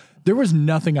just like, there was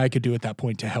nothing I could do at that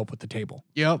point to help with the table.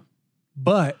 Yep.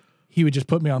 But he would just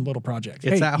put me on little projects.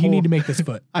 It's you need to make this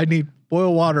foot. I need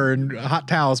boil water and hot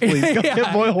towels, please. Go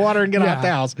get boil water and get hot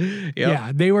towels. Yep.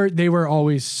 Yeah, they were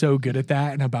always so good at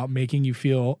that and about making you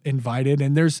feel invited.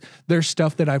 And there's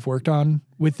stuff that I've worked on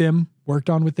with them.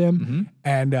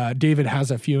 And David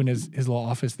has a few in his little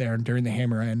office there. And during the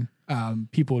hammer in,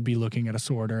 people would be looking at a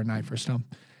sword or a knife or something.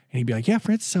 And he'd be like, yeah,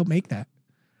 Francis, help make that.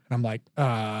 And I'm like,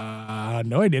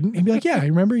 no, I didn't. He'd be like, yeah, I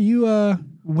remember you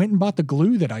went and bought the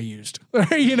glue that I used.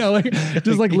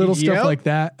 Just like little stuff like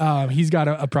that. He's got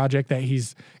a project that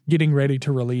he's getting ready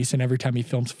to release, and every time he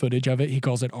films footage of it, he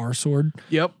calls it our sword.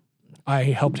 Yep. I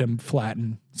helped him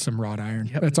flatten some wrought iron.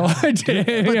 Yep. That's all I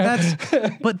did.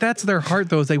 But that's their heart,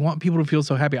 though, is they want people to feel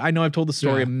so happy. I know I've told the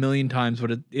story a million times,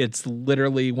 but it's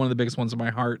literally one of the biggest ones in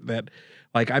my heart that,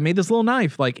 like, I made this little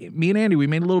knife. Like, me and Andy, we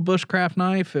made a little bushcraft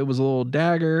knife. It was a little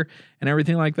dagger and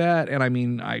everything like that. And I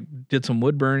mean, I did some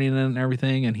wood burning in it and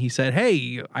everything. And he said,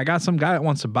 hey, I got some guy that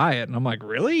wants to buy it. And I'm like,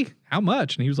 really? How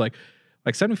much? And he was like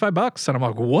 $75. And I'm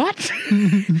like, what?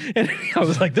 And I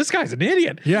was like, this guy's an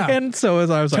idiot. Yeah. And so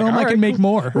as I was Tell like, him I can make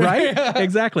more. Right?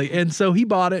 Exactly. And so he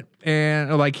bought it,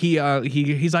 and like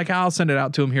he's like, I'll send it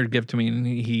out to him here to give to me. And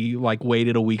he like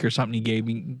waited a week or something. He gave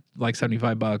me like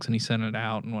 $75 and he sent it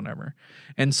out and whatever.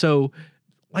 And so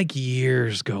like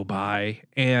years go by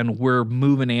and we're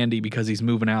moving Andy because he's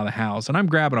moving out of the house, and I'm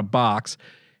grabbing a box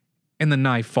and the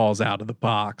knife falls out of the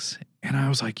box. And I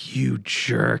was like, you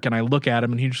jerk. And I look at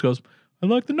him and he just goes, I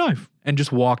like the knife, and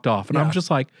just walked off. And I'm just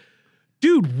like,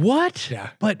 dude, what? Yeah.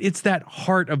 But it's that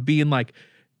heart of being like,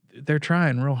 they're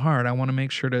trying real hard. I want to make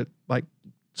sure to like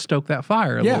stoke that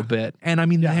fire a little bit. And I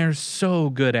mean, they're so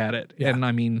good at it. Yeah. And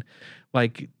I mean,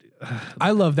 like,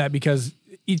 I love that because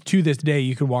to this day,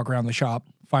 you can walk around the shop,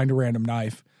 find a random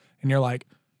knife, and you're like,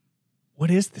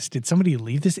 what is this? Did somebody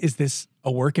leave this? Is this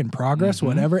a work in progress?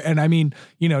 Whatever. And I mean,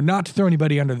 not to throw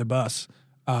anybody under the bus,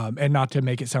 and not to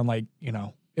make it sound like,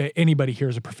 anybody here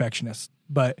is a perfectionist,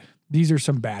 but these are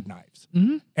some bad knives.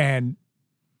 And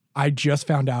I just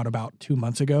found out about 2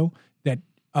 months ago that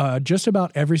just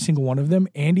about every single one of them,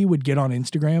 Andy would get on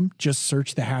Instagram, just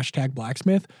search the hashtag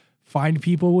blacksmith, find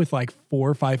people with like 4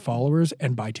 or 5 followers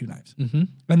and buy 2 knives. Mm-hmm.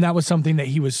 And that was something that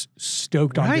he was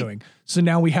stoked on doing. So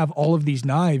now we have all of these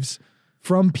knives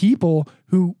from people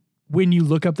who, when you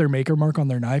look up their maker mark on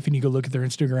their knife and you go look at their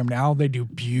Instagram now, they do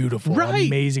beautiful,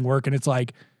 amazing work. And it's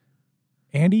like,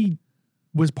 Andy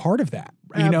was part of that,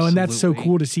 you know, and that's so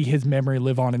cool to see his memory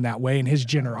live on in that way and his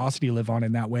generosity live on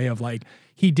in that way of like,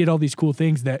 he did all these cool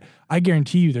things that I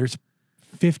guarantee you there's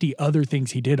 50 other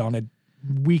things he did on a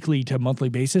weekly to monthly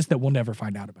basis that we'll never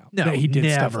find out about. No, that he did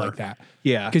never. stuff like that.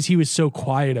 Yeah. Because he was so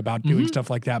quiet about doing stuff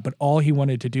like that. But all he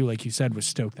wanted to do, like you said, was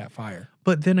stoke that fire.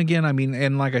 But then again, I mean,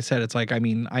 and like I said, it's like, I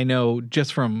mean, I know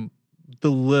just from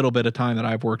the little bit of time that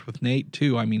I've worked with Nate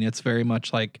too, I mean, it's very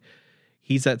much like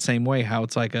he's that same way, how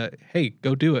it's like hey,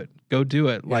 go do it. Go do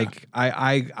it. Yeah. Like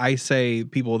I say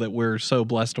people that we're so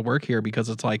blessed to work here because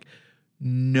it's like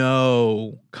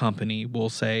no company will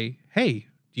say, hey,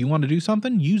 do you want to do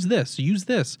something? Use this.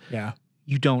 Yeah.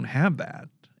 You don't have that.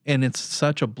 And it's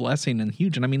such a blessing and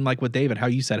huge. And I mean, like with David, how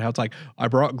you said, how it's like, I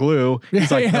brought glue.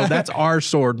 He's like, no, that's our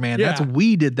sword, man. Yeah.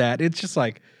 We did that. It's just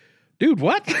like, dude,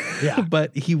 what? Yeah.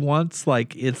 But he wants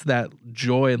like, it's that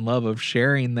joy and love of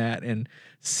sharing that and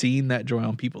seeing that joy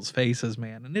on people's faces,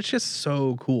 man. And it's just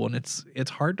so cool. And it's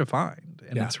hard to find.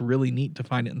 And it's really neat to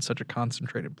find it in such a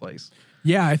concentrated place.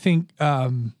 Yeah. I think,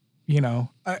 you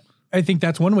know, I think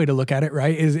that's one way to look at it,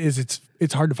 right? Is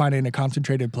it's hard to find it in a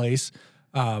concentrated place.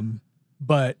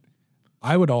 But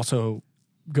I would also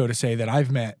go to say that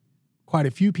I've met quite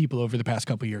a few people over the past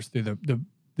couple of years through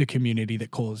the community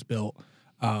that Cole has built.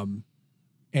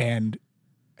 And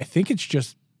I think it's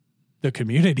just the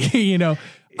community, you know.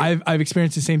 I've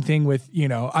experienced the same thing with, you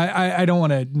know, I don't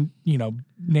want to, you know,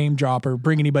 name drop or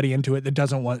bring anybody into it that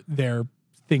doesn't want their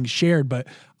things shared, but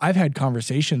I've had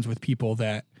conversations with people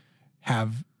that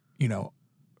have, you know,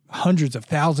 hundreds of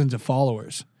thousands of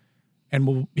followers, and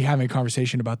we'll be having a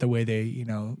conversation about the way they, you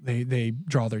know, they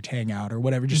draw their tang out or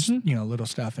whatever, just, you know, little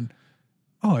stuff. And,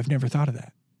 oh, I've never thought of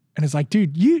that. And it's like,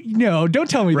 dude, you know, don't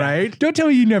tell me that. Don't tell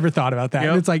me you never thought about that. Yep.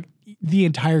 And it's like the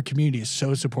entire community is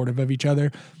so supportive of each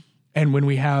other. And when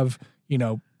we have, you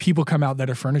know, people come out that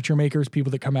are furniture makers, people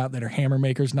that come out that are hammer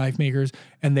makers, knife makers,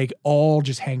 and they all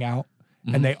just hang out.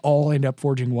 And they all end up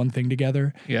forging one thing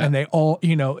together. Yeah. And they all,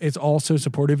 you know, it's all so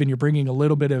supportive. And you're bringing a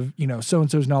little bit of, you know,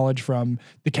 so-and-so's knowledge from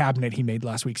the cabinet he made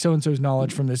last week, so-and-so's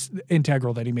knowledge from this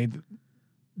integral that he made,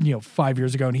 you know, 5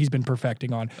 years ago and he's been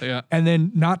perfecting on. Yeah. And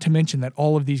then not to mention that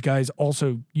all of these guys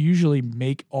also usually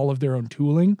make all of their own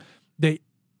tooling.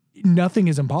 Nothing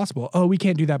is impossible. Oh, we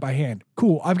can't do that by hand.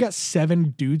 Cool. I've got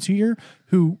 7 dudes here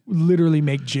who literally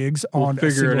make jigs on a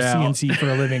single CNC for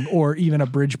a living, or even a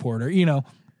Bridgeport, or, you know.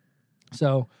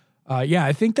 So, yeah,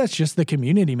 I think that's just the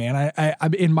community, man. I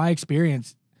in my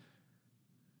experience,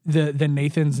 the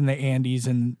Nathans and the Andys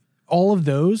and all of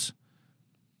those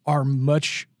are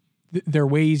they're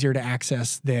way easier to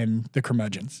access than the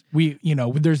curmudgeons. We, you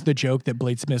know, there's the joke that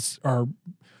bladesmiths are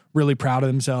really proud of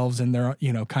themselves and they're,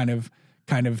 you know, kind of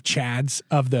chads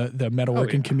of the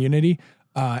metalworking community,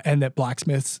 and that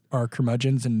blacksmiths are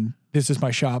curmudgeons and this is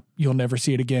my shop. You'll never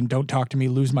see it again. Don't talk to me.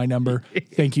 Lose my number.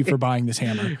 Thank you for buying this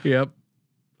hammer. Yep.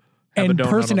 And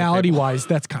personality-wise,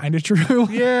 that's kind of true.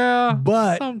 Yeah,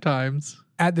 but sometimes.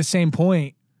 At the same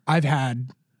point, I've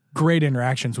had great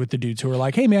interactions with the dudes who are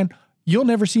like, hey, man, you'll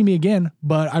never see me again,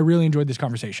 but I really enjoyed this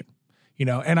conversation. You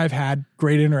know, and I've had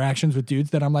great interactions with dudes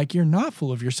that I'm like, you're not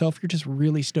full of yourself. You're just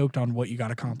really stoked on what you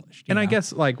got accomplished. And know? I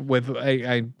guess, like, with,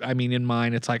 I mean, in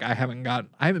mine, it's like I haven't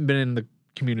been in the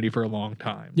community for a long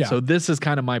time. Yeah. So this is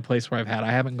kind of my place where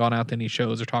I haven't gone out to any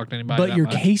shows or talked to anybody. But your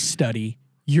case study,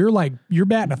 you're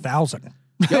batting 1,000.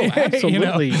 Yo,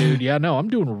 absolutely, you know? Dude. Yeah, no, I'm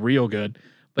doing real good.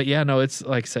 But yeah, no, it's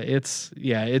like I say,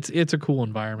 it's a cool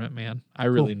environment, man. I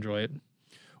really enjoy it.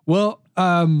 Well,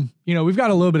 you know, we've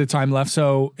got a little bit of time left,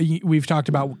 so we've talked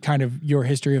about kind of your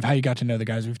history of how you got to know the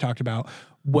guys. We've talked about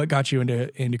what got you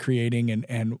into creating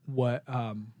and what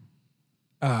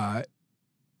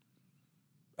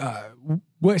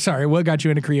what got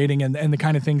you into creating and the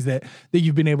kind of things that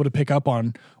you've been able to pick up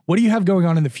on. What do you have going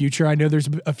on in the future? I know there's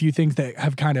a few things that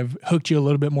have kind of hooked you a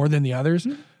little bit more than the others.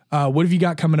 What have you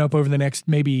got coming up over the next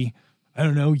maybe, I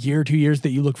don't know, year or 2 years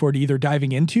that you look forward to either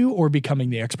diving into or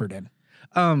becoming the expert in?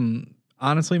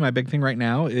 Honestly, my big thing right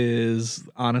now is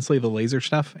honestly the laser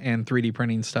stuff and 3D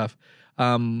printing stuff.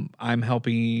 I'm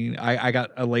helping, I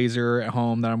got a laser at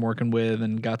home that I'm working with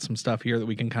and got some stuff here that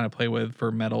we can kind of play with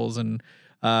for metals and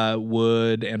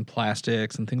wood and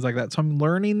plastics and things like that. So I'm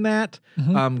learning that,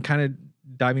 kind of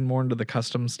diving more into the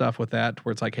custom stuff with that,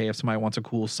 where it's like, hey, if somebody wants a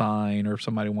cool sign or if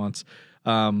somebody wants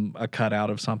a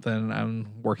cutout of something, I'm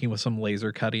working with some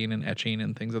laser cutting and etching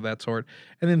and things of that sort.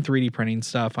 And then 3D printing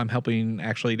stuff. I'm helping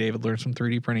actually David learn some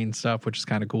 3D printing stuff, which is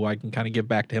kind of cool. I can kind of give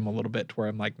back to him a little bit to where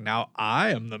I'm like, now I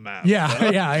am the master.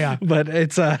 Yeah. But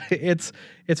it's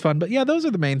fun. But yeah, those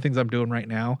are the main things I'm doing right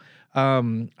now.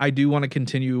 I do want to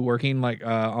continue working like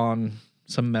on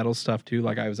some metal stuff too.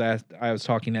 Like I was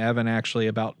talking to Evan actually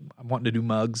about wanting to do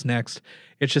mugs next.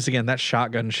 It's just, again, that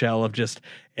shotgun shell of just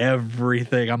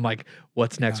everything. I'm like,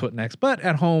 what's next? What next? But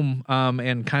at home,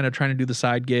 and kind of trying to do the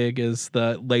side gig is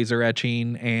the laser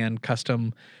etching and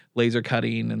custom laser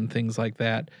cutting and things like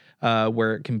that,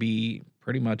 where it can be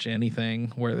pretty much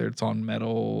anything, whether it's on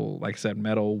metal, like I said,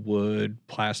 metal, wood,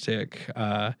 plastic.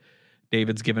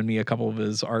 David's given me a couple of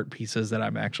his art pieces that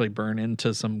I'm actually burn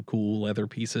into some cool leather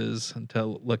pieces to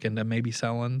look into maybe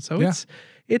selling. So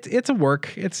it's a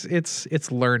work.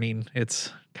 It's learning.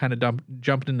 It's kind of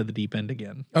jumped into the deep end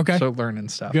again. Okay. So learning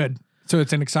stuff. Good. So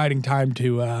it's an exciting time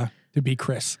to be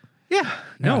Chris. Yeah.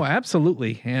 No,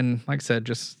 absolutely. And like I said,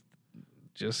 just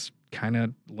kind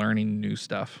of learning new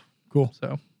stuff. Cool.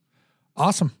 So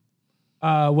awesome.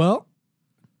 Well,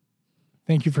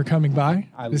 thank you for coming by.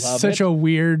 This is such a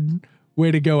weird way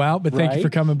to go out, but thank you for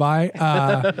coming by.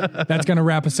 That's going to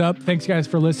wrap us up. Thanks, guys,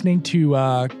 for listening to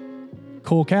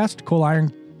Coalcast, Coal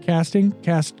Iron Casting,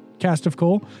 cast of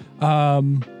coal.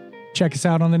 Check us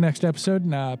out on the next episode,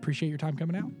 and appreciate your time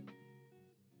coming out.